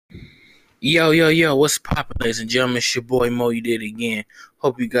Yo, what's poppin', ladies and gentlemen? It's your boy Mo. You did it again.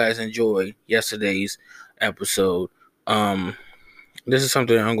 Hope you guys enjoyed yesterday's episode. Um, this is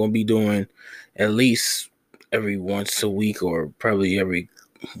something I'm gonna be doing at least every once a week or probably every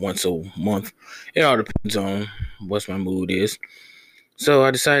once a month. It all depends on what my mood is. So I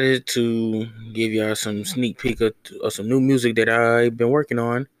decided to give y'all some sneak peek of some new music that I've been working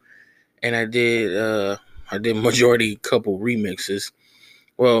on, and I did majority couple remixes.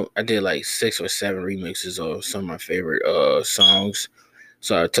 Well, I did like 6 or 7 remixes of some of my favorite songs.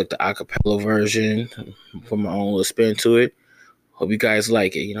 So I took the acapella version, put my own little spin to it. Hope you guys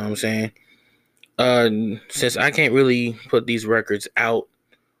like it. You know what I'm saying? Since I can't really put these records out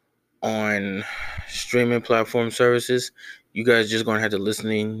on streaming platform services, you guys just gonna have to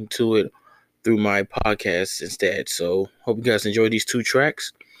listening to it through my podcast instead. So hope you guys enjoy these 2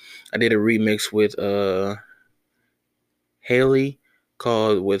 tracks. I did a remix with Haley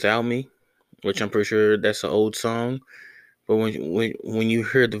called "Without Me," which I'm pretty sure that's an old song. But when you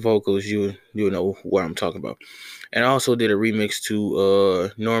hear the vocals, you'll know what I'm talking about. And I also did a remix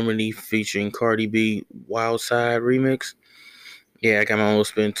to Normandy featuring Cardi B Wild Side remix. Yeah, I got my own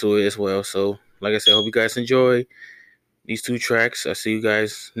spin to it as well. So like I said, I hope you guys enjoy these 2 tracks. I'll see you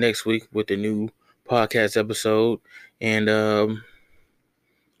guys next week with the new podcast episode. And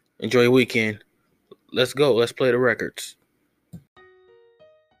enjoy your weekend. Let's go. Let's play the records.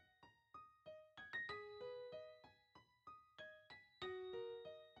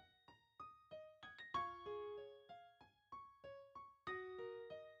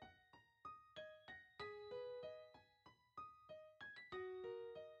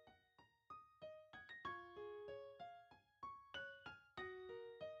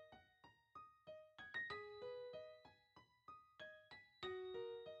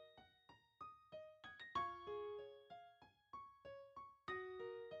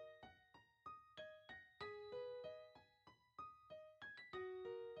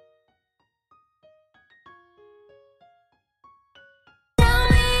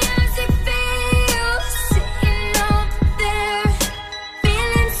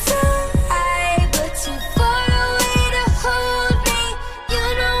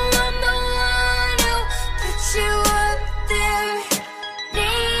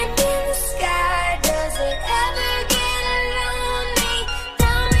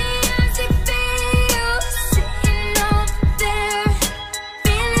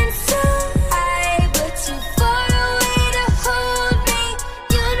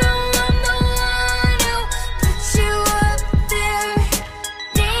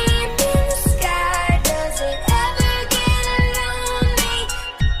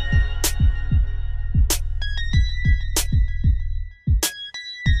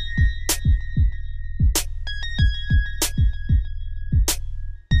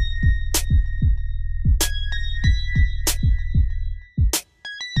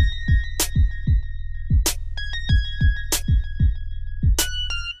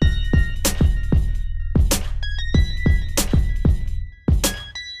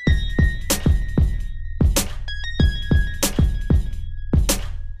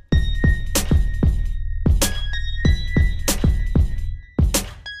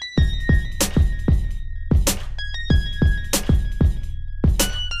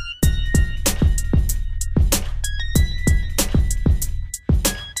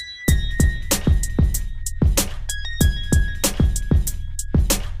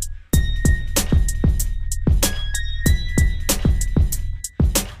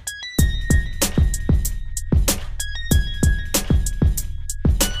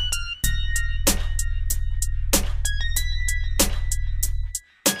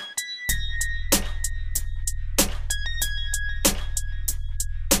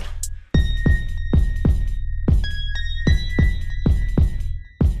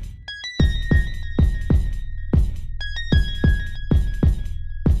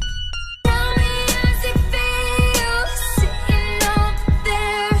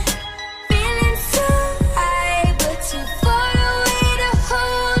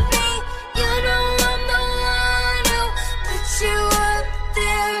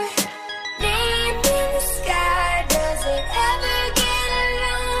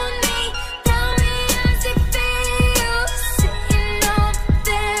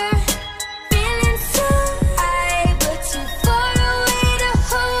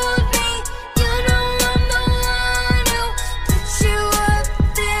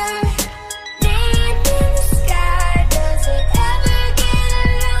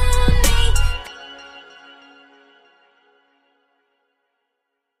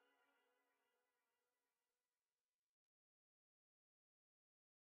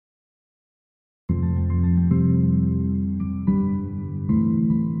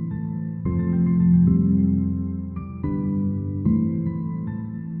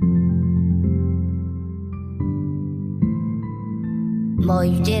 Mo,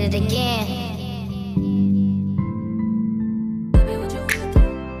 you did it again.